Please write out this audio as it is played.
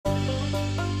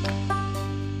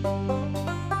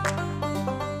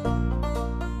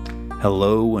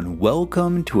Hello and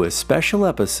welcome to a special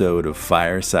episode of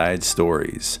Fireside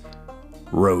Stories,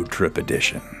 Road Trip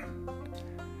Edition.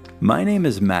 My name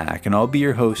is Mac and I'll be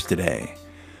your host today.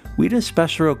 We had a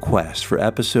special request for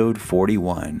episode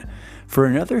 41 for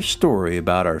another story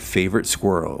about our favorite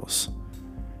squirrels.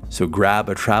 So grab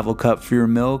a travel cup for your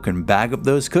milk and bag up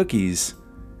those cookies.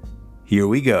 Here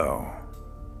we go.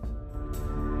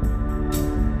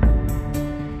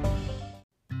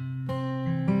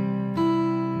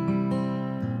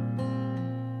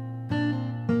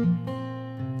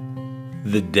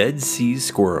 The Dead Sea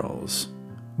Squirrels.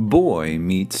 Boy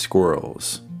Meets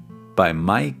Squirrels by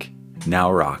Mike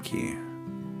Nawrocki.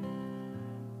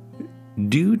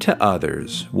 Do to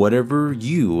others whatever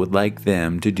you would like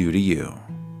them to do to you.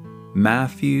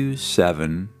 Matthew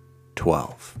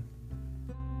 7:12.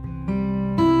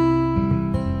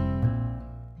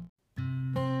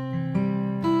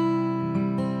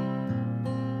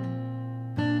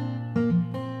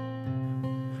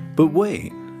 But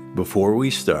wait, before we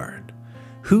start,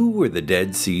 who were the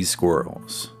Dead Sea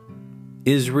Squirrels?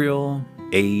 Israel,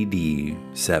 AD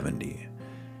 70.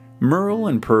 Merle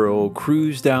and Pearl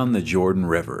cruised down the Jordan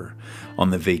River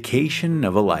on the vacation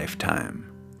of a lifetime.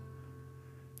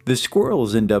 The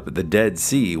squirrels end up at the Dead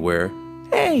Sea where,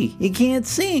 "Hey, you can't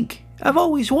sink. I've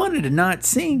always wanted to not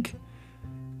sink.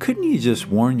 Couldn't you just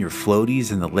warn your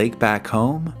floaties in the lake back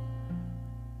home?"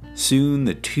 Soon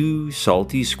the two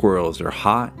salty squirrels are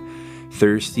hot,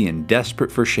 thirsty, and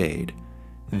desperate for shade.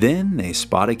 Then they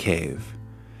spot a cave.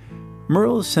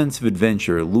 Merle's sense of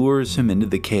adventure lures him into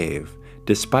the cave,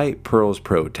 despite Pearl's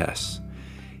protests.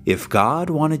 If God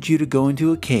wanted you to go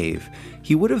into a cave,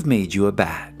 he would have made you a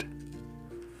bat.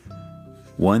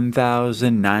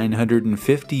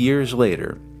 1,950 years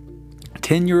later,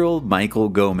 10-year-old Michael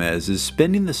Gomez is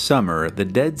spending the summer at the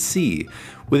Dead Sea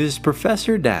with his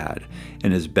professor dad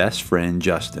and his best friend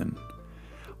Justin.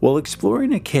 While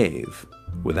exploring a cave,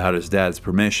 without his dad's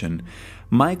permission,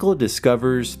 Michael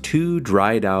discovers two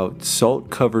dried-out,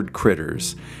 salt-covered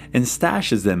critters and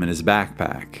stashes them in his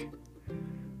backpack.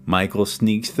 Michael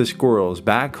sneaks the squirrels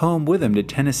back home with him to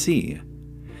Tennessee.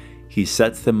 He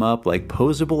sets them up like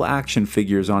posable action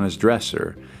figures on his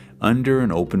dresser, under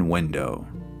an open window.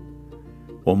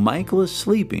 While Michael is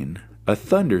sleeping, a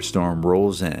thunderstorm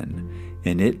rolls in,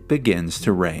 and it begins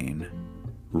to rain,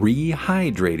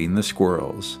 rehydrating the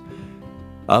squirrels.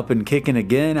 Up and kicking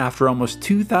again after almost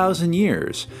 2,000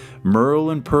 years,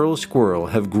 Merle and Pearl Squirrel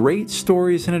have great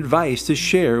stories and advice to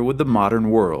share with the modern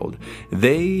world.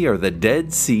 They are the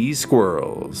Dead Sea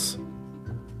Squirrels.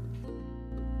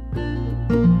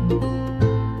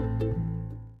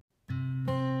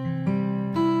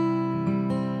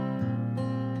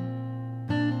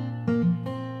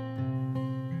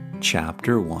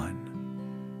 Chapter 1.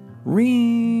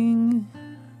 Ring!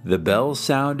 The bell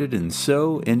sounded, and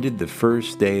so ended the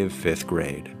first day of 5th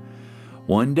grade.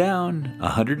 One down,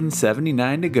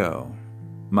 179 to go,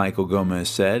 Michael Gomez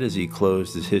said as he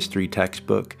closed his history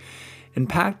textbook and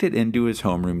packed it into his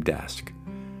homeroom desk.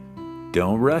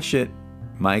 "Don't rush it,"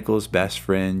 Michael's best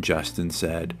friend Justin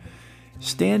said,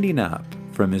 standing up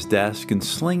from his desk and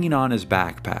slinging on his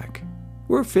backpack.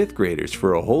 "We're 5th graders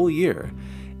for a whole year.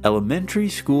 Elementary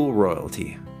school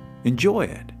royalty. Enjoy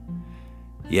it."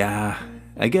 "Yeah,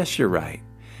 I guess you're right,"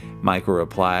 Michael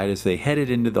replied as they headed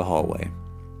into the hallway.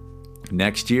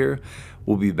 "Next year,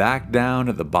 we'll be back down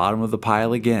at the bottom of the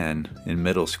pile again in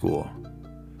middle school."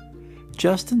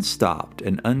 Justin stopped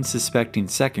an unsuspecting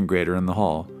 2nd grader in the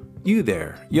hall. "You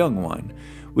there, young one,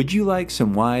 would you like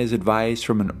some wise advice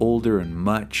from an older and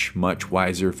much, much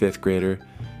wiser 5th grader?"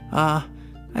 I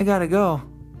gotta go."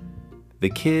 The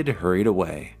kid hurried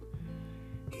away.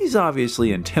 "He's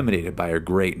obviously intimidated by her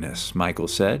greatness," Michael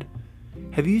said.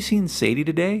 "Have you seen Sadie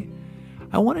today?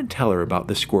 I want to tell her about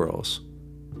the squirrels."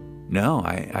 "No,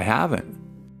 I haven't."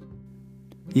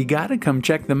 "You gotta come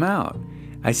check them out.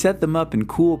 I set them up in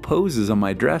cool poses on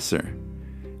my dresser.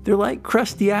 They're like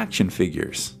crusty action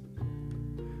figures."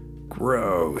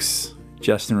 "Gross,"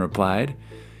 Justin replied.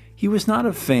 He was not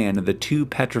a fan of the two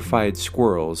petrified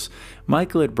squirrels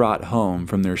Michael had brought home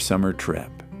from their summer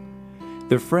trip.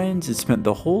 The friends had spent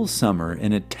the whole summer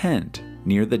in a tent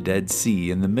near the Dead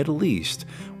Sea in the Middle East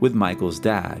with Michael's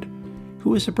dad, who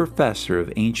was a professor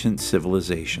of ancient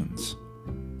civilizations.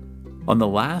 On the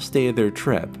last day of their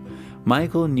trip,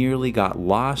 Michael nearly got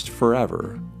lost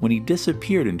forever when he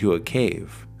disappeared into a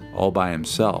cave, all by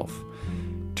himself,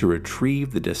 to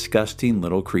retrieve the disgusting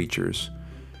little creatures.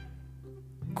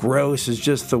 "Gross is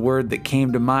just the word that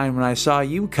came to mind when I saw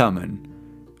you coming,"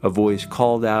 a voice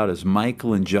called out as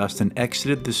Michael and Justin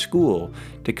exited the school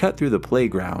to cut through the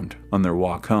playground on their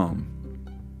walk home.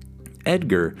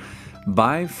 Edgar,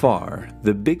 By far,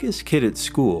 the biggest kid at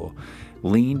school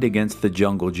leaned against the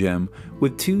jungle gym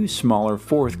with two smaller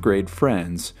fourth grade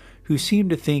friends who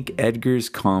seemed to think Edgar's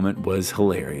comment was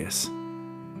hilarious.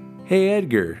 "Hey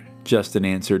Edgar," Justin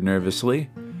answered nervously.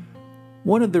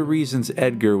 One of the reasons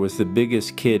Edgar was the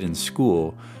biggest kid in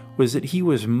school was that he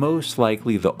was most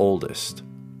likely the oldest.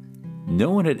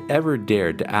 No one had ever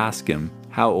dared to ask him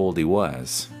how old he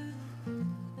was.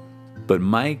 But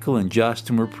Michael and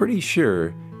Justin were pretty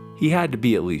sure he had to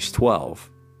be at least 12.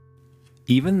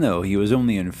 Even though he was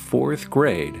only in fourth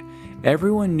grade,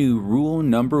 everyone knew rule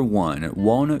number 1 at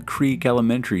Walnut Creek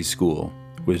Elementary School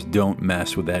was don't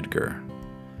mess with Edgar.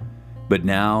 But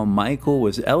now Michael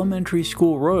was elementary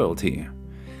school royalty.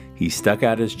 He stuck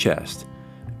out his chest.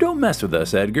 "Don't mess with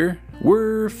us, Edgar.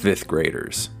 We're 5th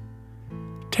graders."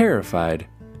 Terrified,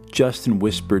 Justin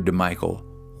whispered to Michael,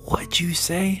 "What'd you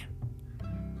say?"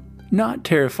 Not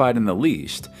terrified in the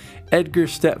least, Edgar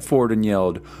stepped forward and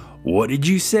yelled, "What did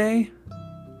you say?"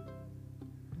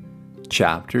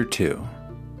 Chapter 2.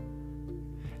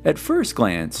 At first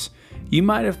glance, you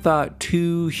might have thought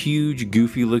two huge,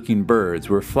 goofy-looking birds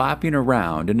were flapping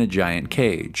around in a giant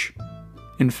cage.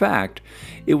 In fact,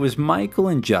 it was Michael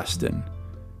and Justin,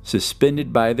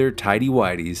 suspended by their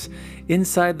tighty-whities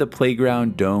inside the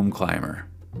playground dome climber.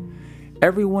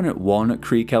 Everyone at Walnut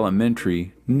Creek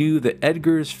Elementary knew that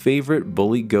Edgar's favorite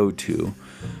bully go-to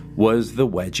was the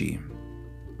wedgie.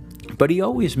 But he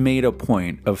always made a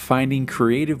point of finding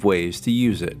creative ways to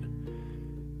use it.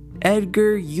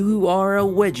 "Edgar, you are a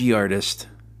wedgie artist,"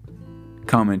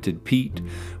 commented Pete,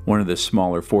 one of the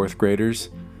smaller fourth graders.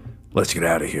 "Let's get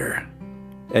out of here,"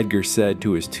 Edgar said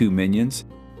to his two minions.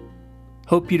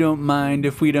 "Hope you don't mind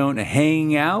if we don't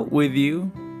hang out with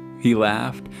you," he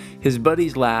laughed. His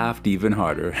buddies laughed even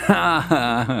harder. "Ha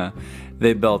ha ha,"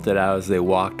 they belted out as they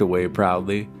walked away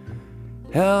proudly.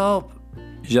 "Help!"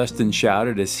 Justin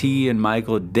shouted as he and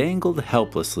Michael dangled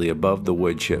helplessly above the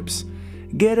wood chips.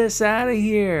 "Get us out of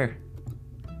here!"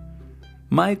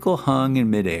 Michael hung in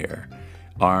midair,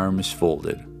 arms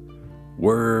folded.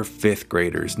 "We're 5th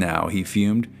graders now," he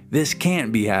fumed. "This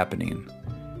can't be happening."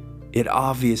 "It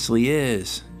obviously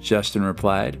is," Justin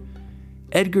replied.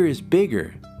 "Edgar is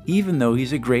bigger, even though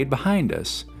he's a grade behind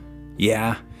us."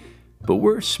 "Yeah, but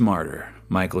we're smarter,"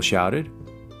 Michael shouted.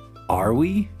 "Are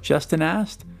we?" Justin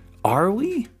asked. "Are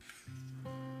we?"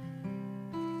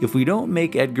 "If we don't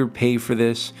make Edgar pay for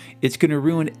this, it's going to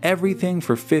ruin everything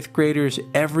for 5th graders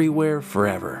everywhere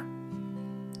forever."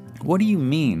 "What do you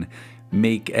mean,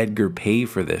 make Edgar pay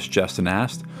for this?" Justin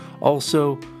asked.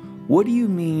 "Also, what do you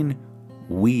mean,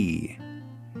 we?"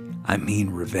 "I mean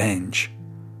revenge."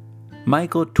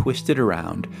 Michael twisted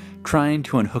around, trying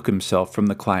to unhook himself from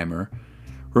the climber.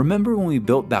 "Remember when we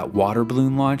built that water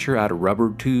balloon launcher out of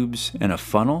rubber tubes and a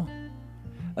funnel?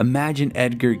 Imagine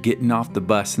Edgar getting off the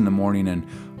bus in the morning and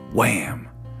wham!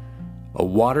 A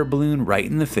water balloon right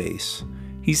in the face.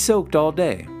 He's soaked all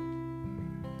day."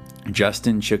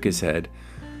 Justin shook his head.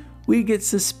 "We'd get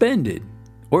suspended,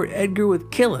 or Edgar would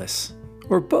kill us,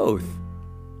 or both."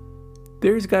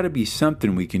 "There's got to be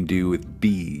something we can do with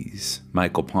bees,"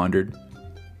 Michael pondered.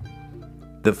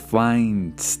 "The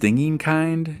flying, stinging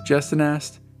kind?" Justin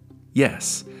asked.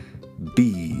 "Yes,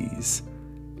 bees."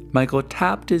 Michael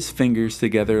tapped his fingers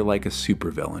together like a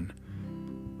supervillain.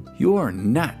 "You're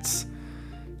nuts."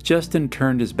 Justin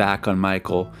turned his back on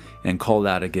Michael and called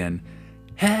out again,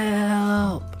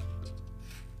 "Help!"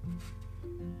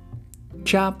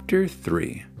 Chapter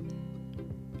 3.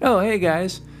 "Oh, hey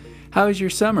guys, how was your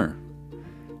summer?"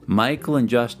 Michael and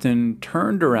Justin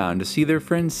turned around to see their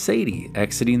friend Sadie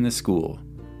exiting the school.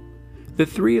 The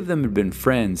three of them had been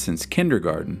friends since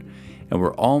kindergarten and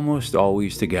were almost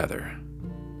always together.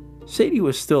 Sadie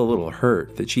was still a little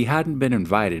hurt that she hadn't been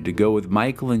invited to go with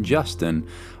Michael and Justin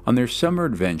on their summer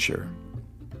adventure.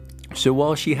 So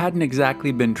while she hadn't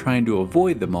exactly been trying to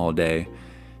avoid them all day,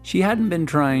 she hadn't been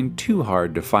trying too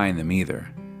hard to find them either.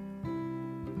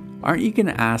 "Aren't you going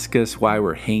to ask us why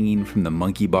we're hanging from the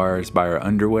monkey bars by our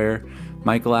underwear?"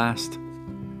 Michael asked.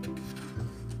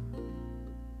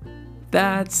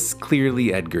 That's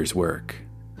clearly Edgar's work.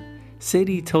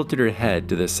 Sadie tilted her head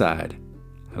to the side.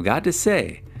 "I've got to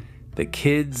say, the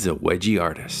kid's a wedgie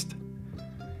artist."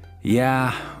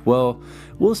 "Yeah, well,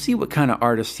 we'll see what kind of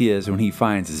artist he is when he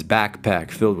finds his backpack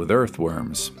filled with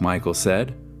earthworms," Michael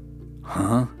said.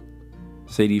 "Huh?"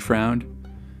 Sadie frowned.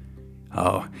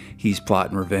 "Oh, he's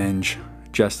plotting revenge,"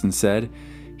 Justin said.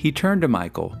 He turned to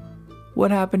Michael.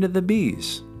 "What happened to the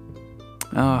bees?"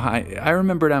 "Oh, I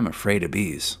remembered I'm afraid of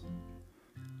bees."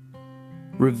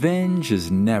 "Revenge is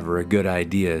never a good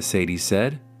idea," Sadie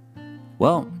said.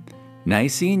 "Well,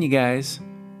 nice seeing you guys."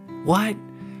 "What?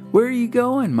 Where are you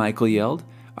going? Michael yelled.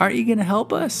 Aren't you going to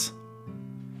help us?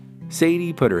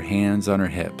 Sadie put her hands on her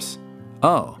hips.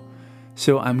 Oh,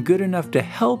 so I'm good enough to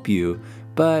help you,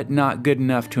 but not good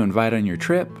enough to invite on your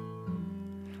trip?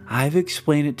 I've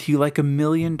explained it to you like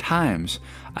 1,000,000 times.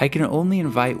 I can only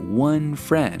invite one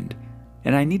friend,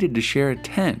 and I needed to share a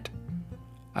tent.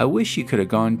 I wish you could have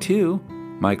gone too,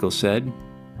 Michael said.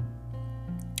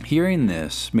 Hearing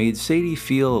this made Sadie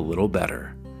feel a little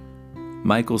better.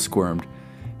 Michael squirmed,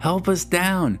 Help us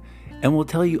down, and we'll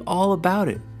tell you all about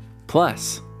it.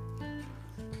 Plus,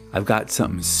 I've got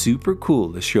something super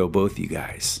cool to show both you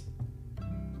guys.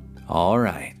 All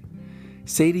right.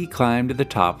 Sadie climbed to the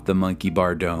top of the monkey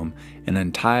bar dome and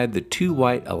untied the 2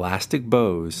 white elastic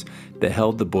bows that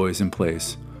held the boys in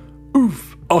place.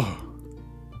 Oof! Oh!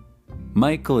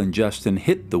 Michael and Justin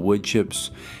hit the wood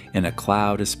chips in a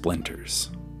cloud of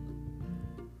splinters.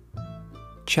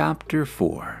 Chapter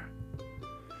 4.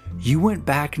 You went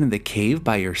back into the cave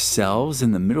by yourselves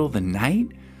in the middle of the night?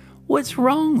 What's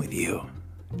wrong with you?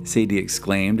 Sadie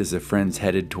exclaimed as the friends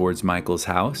headed towards Michael's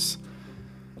house.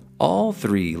 All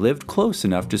 3 lived close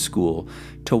enough to school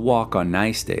to walk on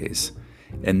nice days,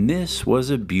 and this was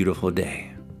a beautiful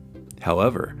day.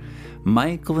 However,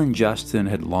 Michael and Justin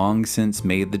had long since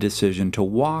made the decision to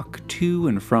walk to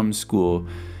and from school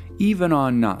even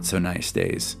on not so nice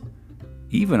days,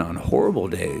 even on horrible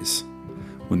days,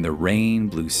 when the rain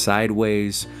blew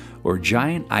sideways or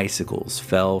giant icicles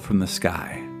fell from the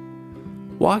sky.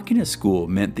 Walking to school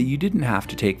meant that you didn't have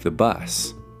to take the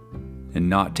bus, and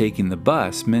not taking the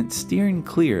bus meant steering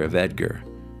clear of Edgar.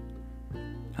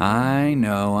 I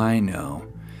know.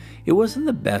 It wasn't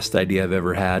the best idea I've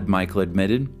ever had, Michael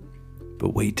admitted,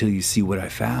 but wait till you see what I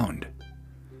found.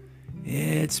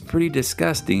 It's pretty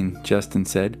disgusting, Justin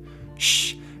said.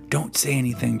 Shh, don't say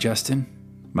anything, Justin,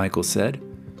 Michael said.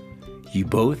 You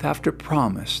both have to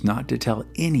promise not to tell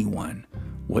anyone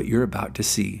what you're about to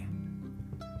see.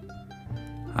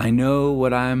 I know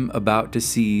what I'm about to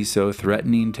see, so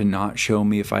threatening to not show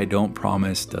me if I don't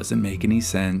promise doesn't make any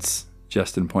sense,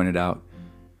 Justin pointed out.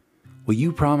 Will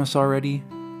you promise already?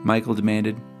 Michael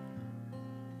demanded.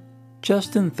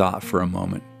 Justin thought for a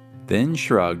moment, then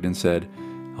shrugged and said,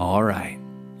 All right,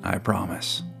 I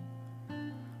promise.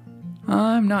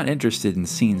 I'm not interested in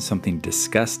seeing something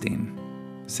disgusting,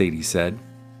 Sadie said.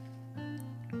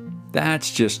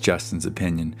 That's just Justin's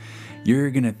opinion.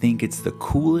 You're gonna think it's the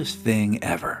coolest thing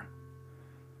ever.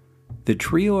 The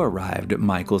trio arrived at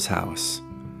Michael's house.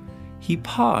 He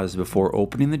paused before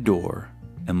opening the door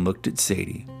and looked at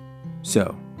Sadie.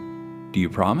 So, do you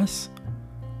promise?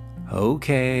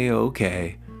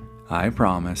 Okay, I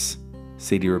promise,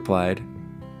 Sadie replied.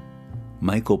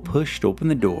 Michael pushed open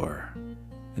the door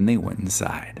and they went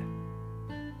inside.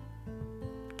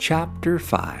 Chapter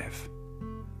 5.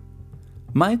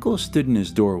 Michael stood in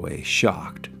his doorway,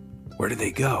 shocked. Where did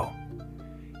they go?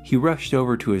 He rushed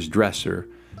over to his dresser,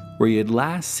 where he had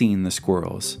last seen the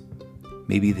squirrels.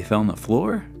 Maybe they fell on the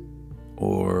floor?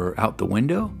 Or out the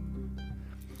window?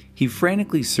 He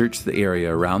frantically searched the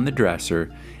area around the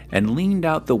dresser and leaned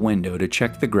out the window to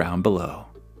check the ground below.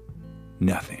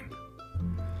 Nothing.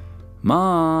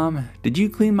 Mom, did you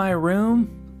clean my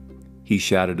room? He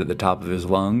shouted at the top of his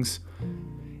lungs.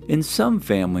 In some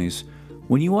families,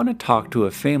 when you want to talk to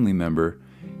a family member,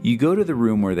 you go to the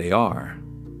room where they are.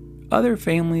 Other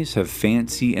families have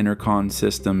fancy intercom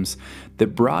systems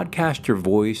that broadcast your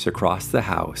voice across the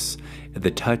house at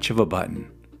the touch of a button.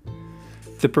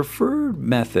 The preferred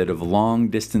method of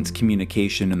long-distance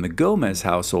communication in the Gomez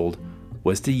household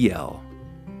was to yell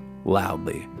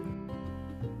loudly.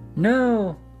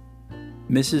 No!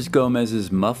 Mrs.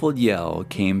 Gomez's muffled yell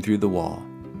came through the wall.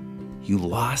 You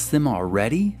lost them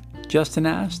already? Justin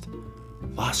asked.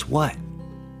 Lost what?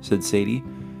 Said Sadie.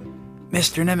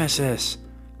 Mr. Nemesis!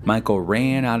 Michael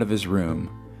ran out of his room.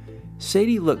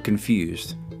 Sadie looked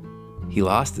confused. He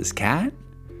lost his cat?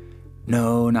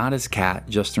 No, not his cat,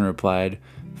 Justin replied,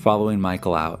 following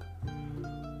Michael out.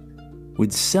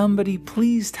 Would somebody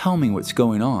please tell me what's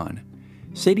going on?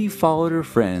 Sadie followed her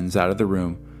friends out of the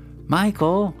room.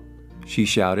 Michael, she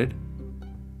shouted.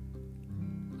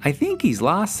 I think he's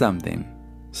lost something,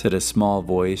 said a small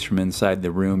voice from inside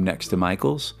the room next to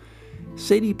Michael's.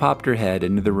 Sadie popped her head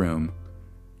into the room.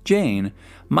 Jane,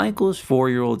 Michael's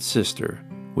 4-year-old sister,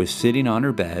 was sitting on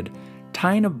her bed,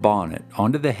 tying a bonnet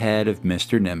onto the head of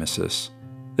Mr. Nemesis,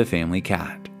 the family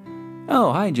cat.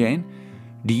 Oh, hi, Jane.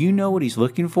 Do you know what he's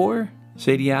looking for?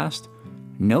 Sadie asked.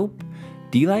 Nope.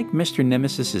 Do you like Mr.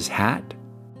 Nemesis's hat?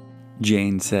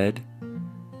 Jane said.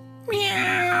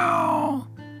 Meow,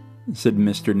 said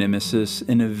Mr. Nemesis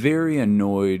in a very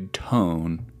annoyed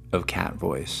tone of cat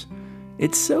voice.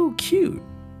 It's so cute,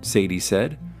 Sadie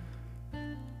said.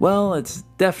 Well, it's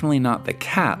definitely not the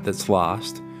cat that's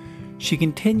lost. She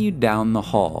continued down the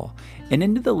hall and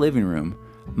into the living room.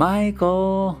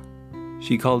 "Michael,"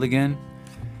 she called again.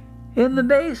 "In the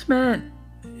basement,"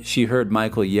 she heard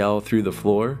Michael yell through the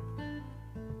floor.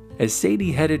 As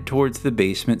Sadie headed towards the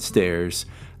basement stairs,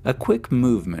 a quick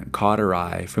movement caught her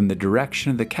eye from the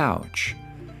direction of the couch.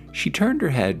 She turned her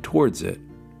head towards it,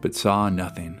 but saw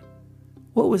nothing.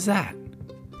 What was that?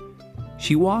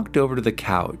 She walked over to the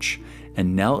couch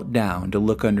and knelt down to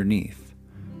look underneath.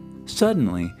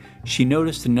 Suddenly, she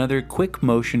noticed another quick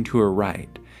motion to her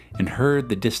right and heard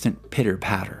the distant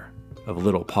pitter-patter of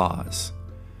little paws.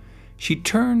 She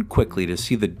turned quickly to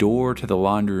see the door to the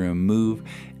laundry room move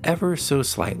ever so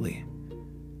slightly.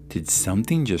 Did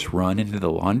something just run into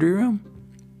the laundry room?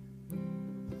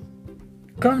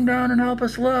 "Come down and help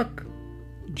us look,"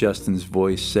 Justin's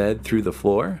voice said through the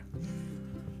floor.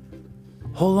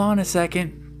 "Hold on a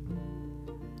second."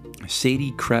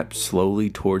 Sadie crept slowly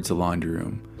towards the laundry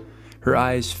room, her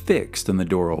eyes fixed on the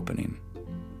door opening.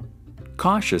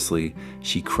 Cautiously,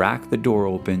 she cracked the door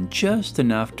open just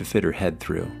enough to fit her head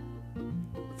through.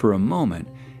 For a moment,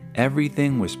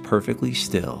 everything was perfectly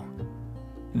still.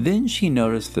 Then she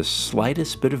noticed the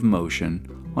slightest bit of motion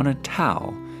on a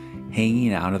towel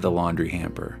hanging out of the laundry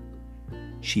hamper.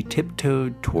 She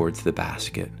tiptoed towards the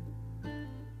basket.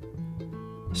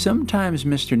 "Sometimes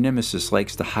Mr. Nemesis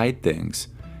likes to hide things,"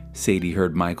 Sadie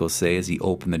heard Michael say as he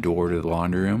opened the door to the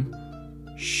laundry room.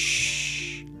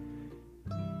 "Shh."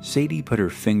 Sadie put her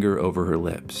finger over her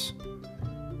lips.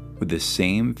 With the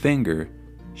same finger,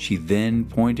 she then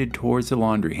pointed towards the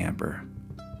laundry hamper.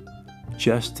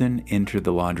 Justin entered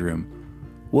the laundry room.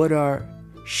 "What are—"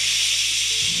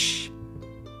 "Shh."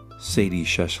 Sadie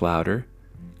shushed louder.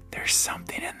 "There's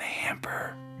something in the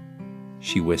hamper,"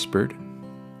 she whispered.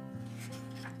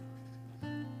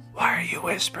 "Why are you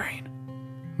whispering?"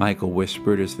 Michael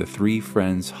whispered as the three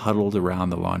friends huddled around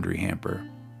the laundry hamper.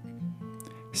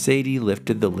 Sadie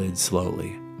lifted the lid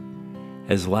slowly.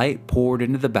 As light poured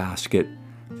into the basket,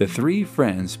 the three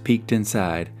friends peeked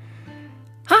inside.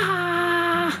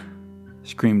 "Ah!"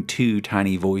 screamed two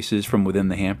tiny voices from within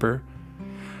the hamper.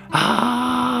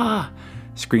 "Ah!"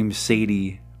 screamed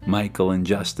Sadie, Michael, and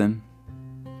Justin.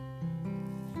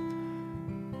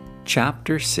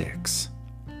 Chapter 6.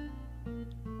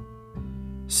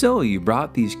 "So you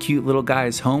brought these cute little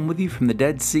guys home with you from the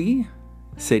Dead Sea?"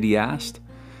 Sadie asked.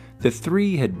 The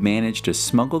three had managed to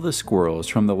smuggle the squirrels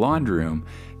from the laundry room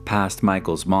past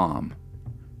Michael's mom,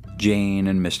 Jane,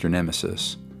 and Mr.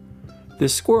 Nemesis. The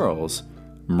squirrels,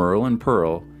 Merle and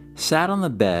Pearl, sat on the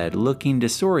bed looking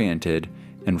disoriented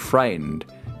and frightened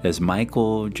as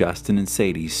Michael, Justin, and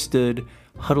Sadie stood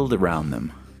huddled around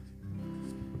them.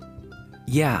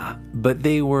 "Yeah, but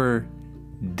they were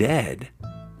dead,"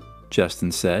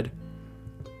 Justin said.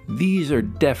 "These are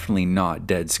definitely not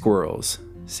dead squirrels,"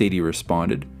 Sadie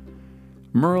responded.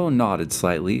 Merle nodded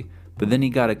slightly, but then he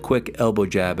got a quick elbow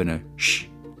jab and a shh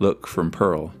look from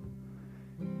Pearl.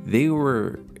 "They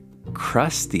were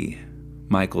crusty,"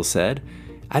 Michael said.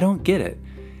 "I don't get it.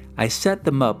 I set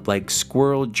them up like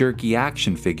squirrel jerky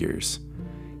action figures."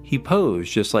 He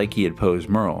posed just like he had posed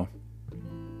Merle.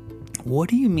 "What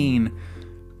do you mean,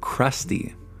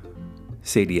 crusty?"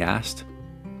 Sadie asked.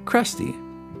 "Crusty,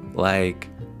 like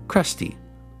crusty,"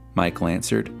 Michael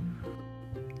answered.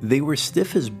 "They were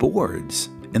stiff as boards,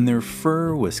 and their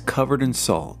fur was covered in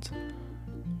salt."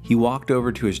 He walked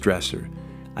over to his dresser.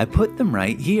 "I put them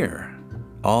right here,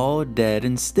 all dead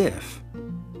and stiff.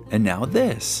 And now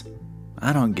this.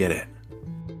 I don't get it."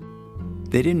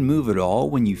 "They didn't move at all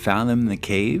when you found them in the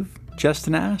cave?"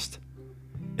 Justin asked.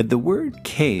 At the word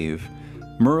cave,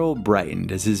 Merle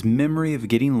brightened as his memory of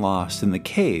getting lost in the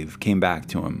cave came back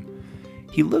to him.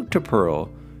 He looked to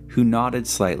Pearl, who nodded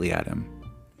slightly at him.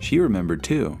 She remembered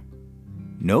too.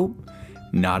 "Nope,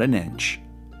 not an inch.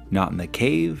 Not in the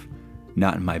cave,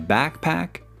 not in my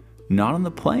backpack, not on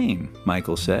the plane,"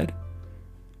 Michael said.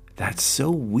 "That's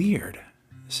so weird,"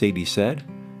 Sadie said.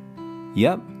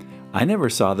 "Yep, I never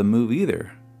saw them move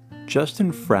either."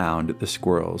 Justin frowned at the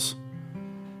squirrels.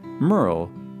 Merle,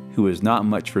 who was not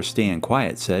much for staying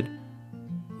quiet, said,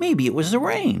 "Maybe it was the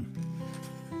rain."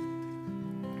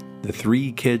 The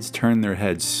three kids turned their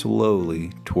heads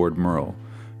slowly toward Merle,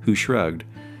 who shrugged.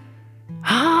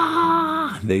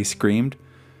 "Ah!" they screamed.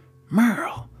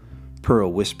 "Merle,"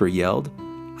 Pearl Whisper yelled,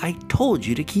 "I told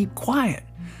you to keep quiet."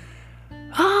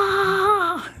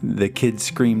 "Ah!" the kids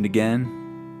screamed again.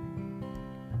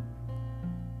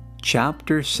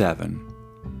 Chapter 7.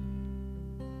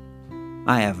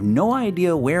 "I have no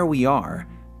idea where we are,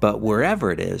 but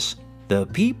wherever it is, the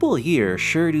people here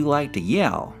sure do like to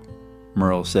yell,"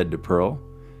 Merle said to Pearl.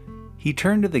 He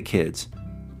turned to the kids.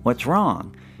 What's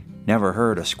wrong? Never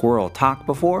heard a squirrel talk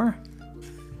before?"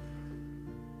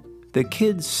 The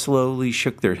kids slowly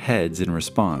shook their heads in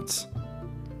response.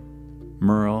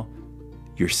 "Merle,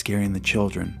 you're scaring the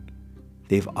children.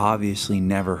 They've obviously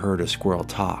never heard a squirrel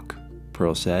talk,"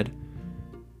 Pearl said.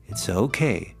 "It's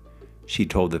okay," she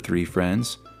told the three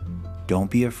friends.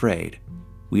 "Don't be afraid.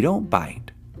 We don't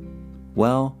bite.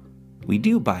 Well, we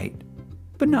do bite,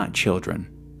 but not children.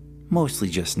 Mostly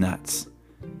just nuts.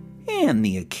 And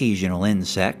the occasional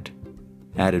insect,"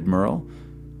 added Merle.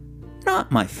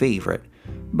 "Not my favorite,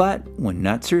 but when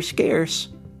nuts are scarce,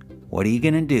 what are you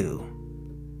gonna do?"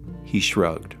 He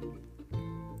shrugged.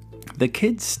 The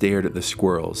kids stared at the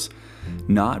squirrels,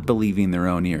 not believing their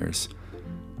own ears.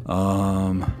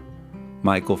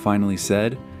 Michael finally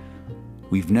said,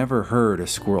 "We've never heard a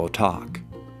squirrel talk."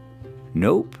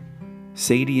 "Nope,"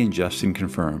 Sadie and Justin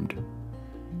confirmed.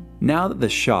 Now that the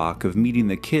shock of meeting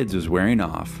the kids was wearing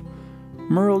off,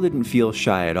 Merle didn't feel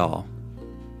shy at all.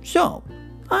 "So,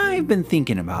 I've been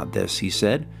thinking about this," he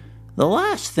said. "The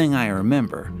last thing I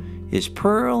remember is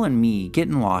Pearl and me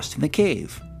getting lost in the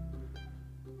cave."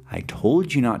 "I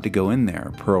told you not to go in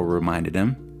there," Pearl reminded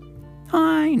him.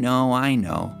 I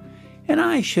know, and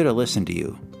I should have listened to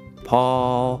you,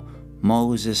 Paul,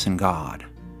 Moses, and God.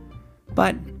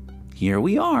 But here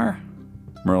we are,"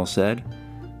 Merle said.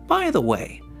 "By the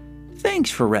way, thanks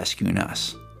for rescuing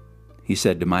us," he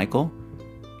said to Michael.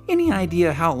 "Any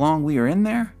idea how long we were in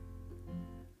there?"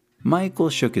 Michael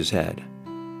shook his head.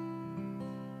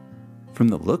 "From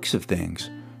the looks of things,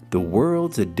 the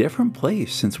world's a different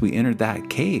place since we entered that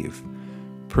cave."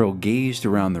 Pearl gazed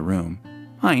around the room.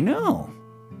 "I know,"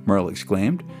 Merle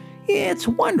exclaimed. "It's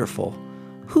wonderful.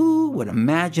 Who would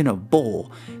imagine a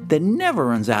bowl that never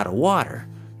runs out of water,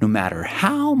 no matter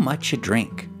how much you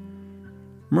drink?"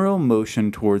 Merle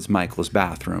motioned towards Michael's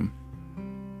bathroom.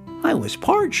 "I was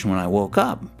parched when I woke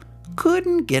up.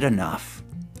 Couldn't get enough."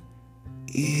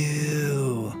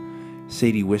 "Ew,"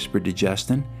 Sadie whispered to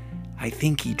Justin. "I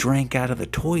think he drank out of the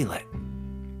toilet."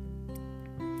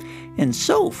 "And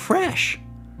so fresh,"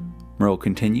 Merle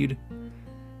continued.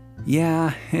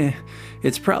 "Yeah,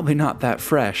 it's probably not that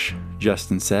fresh,"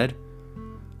 Justin said.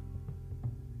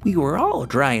 "We were all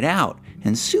dried out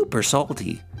and super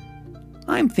salty.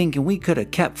 I'm thinking we could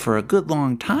have kept for a good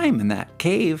long time in that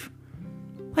cave,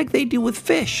 like they do with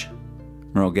fish,"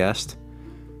 Merle guessed.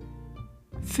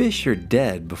 "Fish are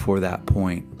dead before that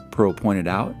point," Pearl pointed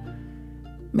out.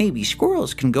 "Maybe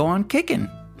squirrels can go on kicking."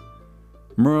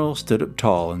 Merle stood up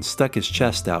tall and stuck his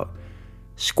chest out.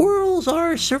 "Squirrels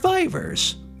are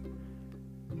survivors.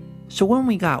 So when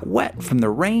we got wet from the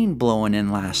rain blowing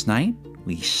in last night,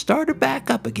 we started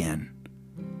back up again."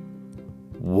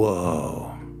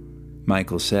 "Whoa,"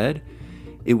 Michael said.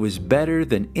 It was better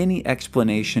than any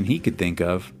explanation he could think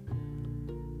of,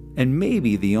 and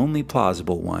maybe the only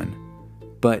plausible one.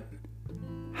 But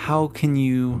how can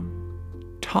you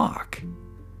talk?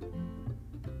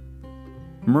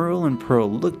 Merle and Pearl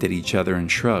looked at each other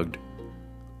and shrugged.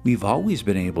 "We've always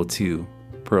been able to,"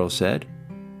 Pearl said.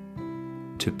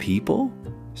 "To people?"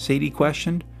 Sadie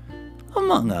questioned.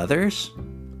 "Among others.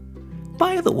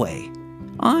 By the way,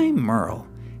 I'm Merle,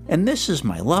 and this is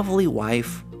my lovely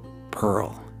wife,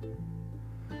 Pearl."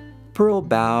 Pearl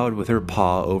bowed with her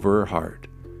paw over her heart.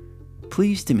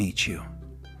 "Pleased to meet you."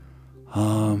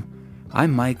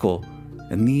 I'm Michael,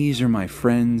 and these are my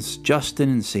friends Justin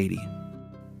and Sadie."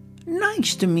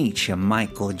 "Nice to meet you,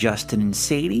 Michael, Justin, and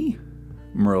Sadie,"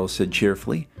 Merle said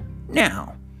cheerfully.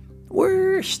 "Now,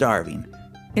 we're starving.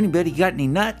 Anybody got any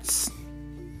nuts?"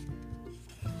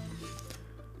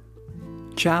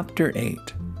 Chapter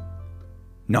 8.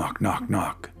 Knock, knock,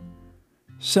 knock.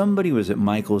 Somebody was at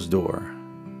Michael's door.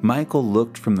 Michael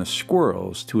looked from the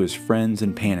squirrels to his friends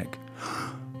in panic.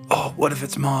 "Oh, what if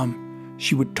it's Mom?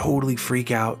 She would totally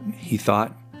freak out," he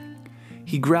thought.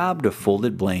 He grabbed a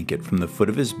folded blanket from the foot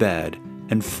of his bed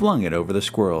and flung it over the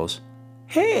squirrels.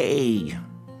 "Hey!"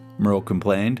 Merle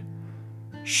complained.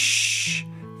 "Shh!"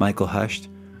 Michael hushed.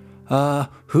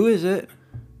 Who is it?"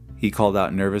 he called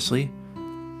out nervously.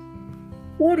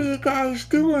 "What are you guys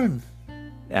doing?"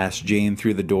 asked Jane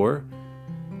through the door.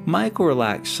 Michael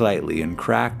relaxed slightly and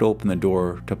cracked open the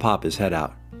door to pop his head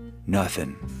out.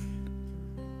 "Nothing."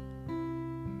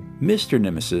 Mr.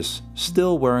 Nemesis,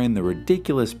 still wearing the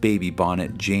ridiculous baby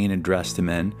bonnet Jane had dressed him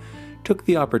in, took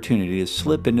the opportunity to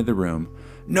slip into the room.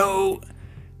 "No!"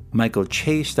 Michael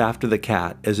chased after the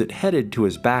cat as it headed to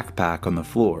his backpack on the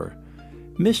floor.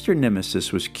 Mr.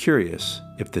 Nemesis was curious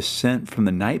if the scent from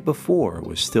the night before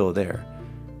was still there.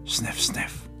 Sniff,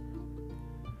 sniff.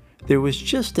 There was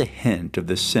just a hint of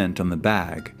the scent on the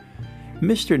bag.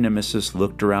 Mr. Nemesis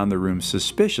looked around the room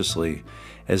suspiciously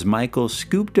as Michael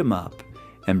scooped him up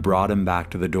and brought him back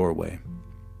to the doorway.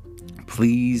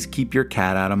 "Please keep your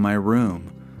cat out of my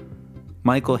room."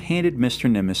 Michael handed Mr.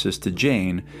 Nemesis to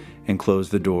Jane and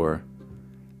closed the door.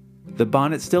 "The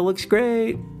bonnet still looks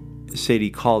great," Sadie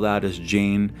called out as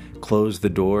Jane closed the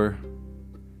door.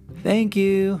 "Thank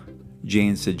you,"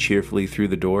 Jane said cheerfully through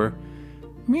the door.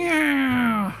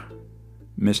 "Meow,"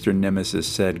 Mr. Nemesis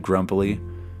said grumpily.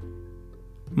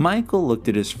 Michael looked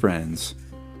at his friends.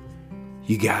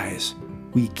 "You guys,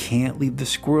 we can't leave the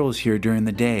squirrels here during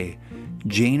the day.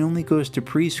 Jane only goes to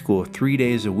preschool 3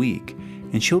 days a week,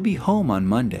 and she'll be home on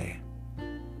Monday."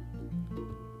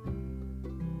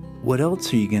 "What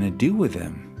else are you going to do with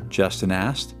them?" Justin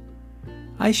asked.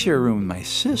 "I share a room with my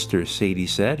sister," Sadie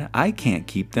said. "I can't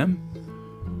keep them."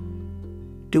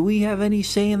 "Do we have any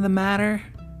say in the matter?"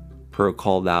 Pearl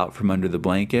called out from under the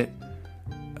blanket.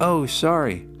 "Oh,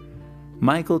 sorry."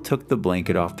 Michael took the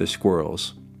blanket off the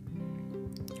squirrels.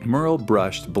 Merle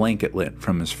brushed blanket lint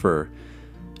from his fur.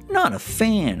 "Not a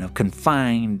fan of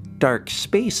confined, dark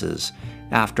spaces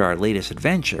after our latest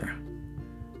adventure."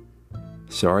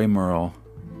 "Sorry, Merle,"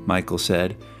 Michael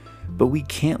said, "but we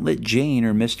can't let Jane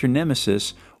or Mr.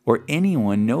 Nemesis or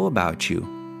anyone know about you."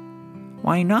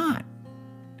 "Why not?"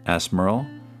 asked Merle.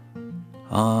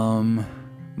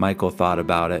 Michael thought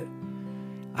about it.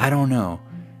 "I don't know.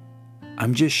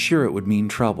 I'm just sure it would mean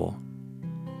trouble."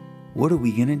 "What are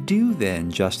we going to do then?"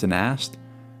 Justin asked.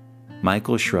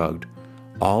 Michael shrugged.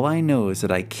 "All I know is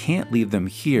that I can't leave them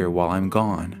here while I'm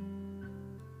gone."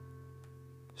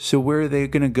 "So where are they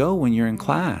going to go when you're in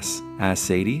class?" asked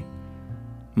Sadie.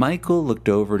 Michael looked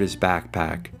over at his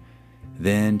backpack,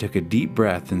 then took a deep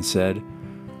breath and said,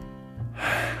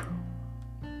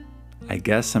 "I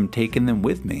guess I'm taking them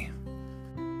with me."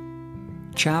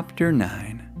 Chapter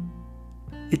 9.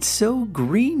 "It's so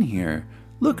green here.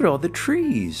 Look at all the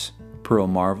trees," Pearl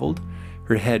marveled,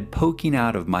 her head poking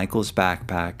out of Michael's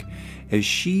backpack as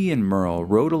she and Merle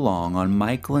rode along on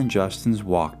Michael and Justin's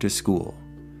walk to school.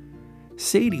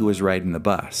 Sadie was riding the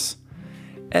bus.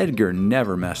 Edgar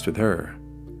never messed with her.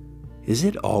 "Is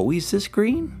it always this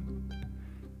green?"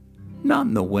 "Not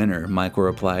in the winter," Michael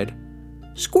replied.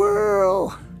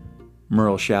 "Squirrel!"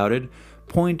 Merle shouted,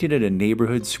 pointing at a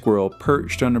neighborhood squirrel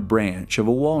perched on a branch of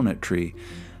a walnut tree.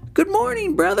 "Good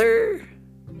morning, brother!"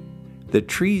 The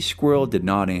tree squirrel did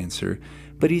not answer,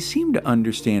 but he seemed to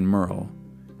understand Merle.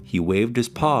 He waved his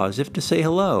paw as if to say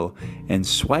hello and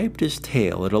swiped his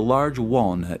tail at a large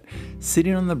walnut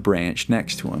sitting on the branch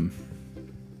next to him.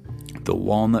 The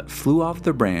walnut flew off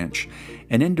the branch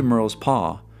and into Merle's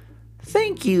paw.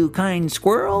 "Thank you, kind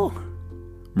squirrel,"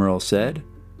 Merle said.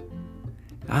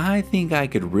 "I think I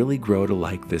could really grow to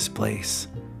like this place,"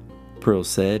 Pearl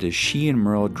said as she and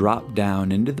Merle dropped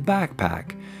down into the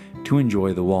backpack to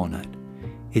enjoy the walnut.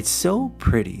 "It's so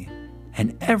pretty,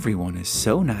 and everyone is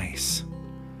so nice."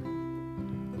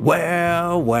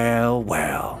 "Well, well,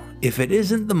 well, if it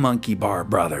isn't the Monkey Bar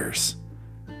Brothers!"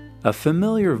 A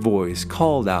familiar voice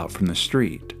called out from the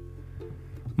street.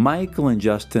 Michael and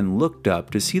Justin looked up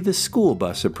to see the school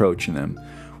bus approaching them,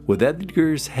 with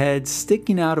Edgar's head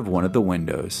sticking out of one of the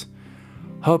windows.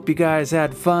 "Hope you guys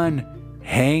had fun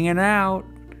hanging out."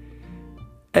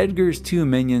 Edgar's two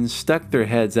minions stuck their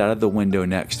heads out of the window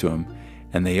next to him,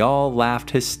 and they all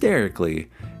laughed hysterically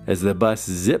as the bus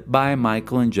zipped by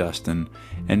Michael and Justin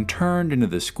and turned into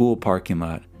the school parking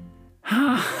lot.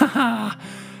 "Ha ha ha!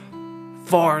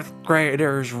 Fourth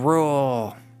graders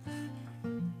rule!"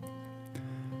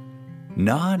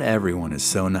 "Not everyone is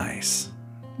so nice,"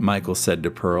 Michael said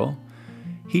to Pearl.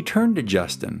 He turned to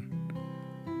Justin.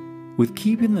 "With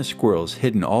keeping the squirrels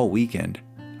hidden all weekend,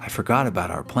 I forgot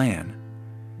about our plan."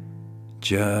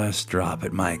 "Just drop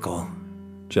it, Michael,"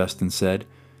 Justin said.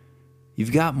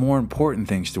 "You've got more important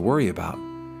things to worry about,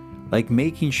 like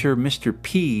making sure Mr.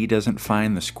 P doesn't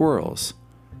find the squirrels."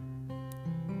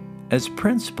 As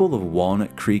principal of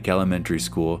Walnut Creek Elementary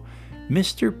School,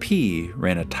 Mr. P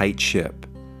ran a tight ship,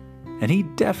 and he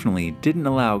definitely didn't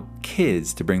allow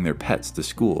kids to bring their pets to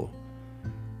school.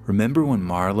 Remember when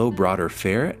Marlo brought her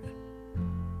ferret?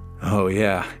 "Oh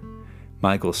yeah,"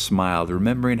 Michael smiled,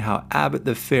 remembering how Abbott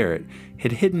the ferret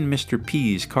had hidden Mr.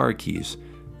 P's car keys.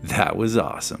 That was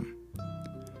awesome.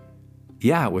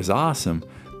 "Yeah, it was awesome,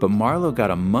 but Marlo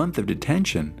got a month of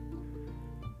detention."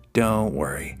 "Don't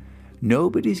worry,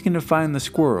 nobody's going to find the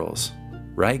squirrels.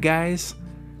 Right, guys?"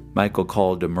 Michael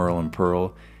called to Merle and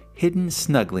Pearl, hidden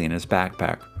snugly in his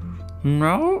backpack.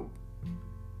 "No,"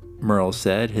 Merle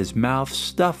said, his mouth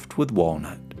stuffed with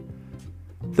walnut.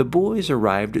 The boys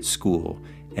arrived at school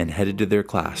and headed to their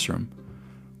classroom.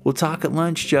 "We'll talk at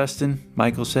lunch, Justin,"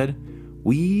 Michael said.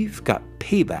 We've got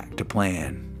payback to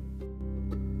plan.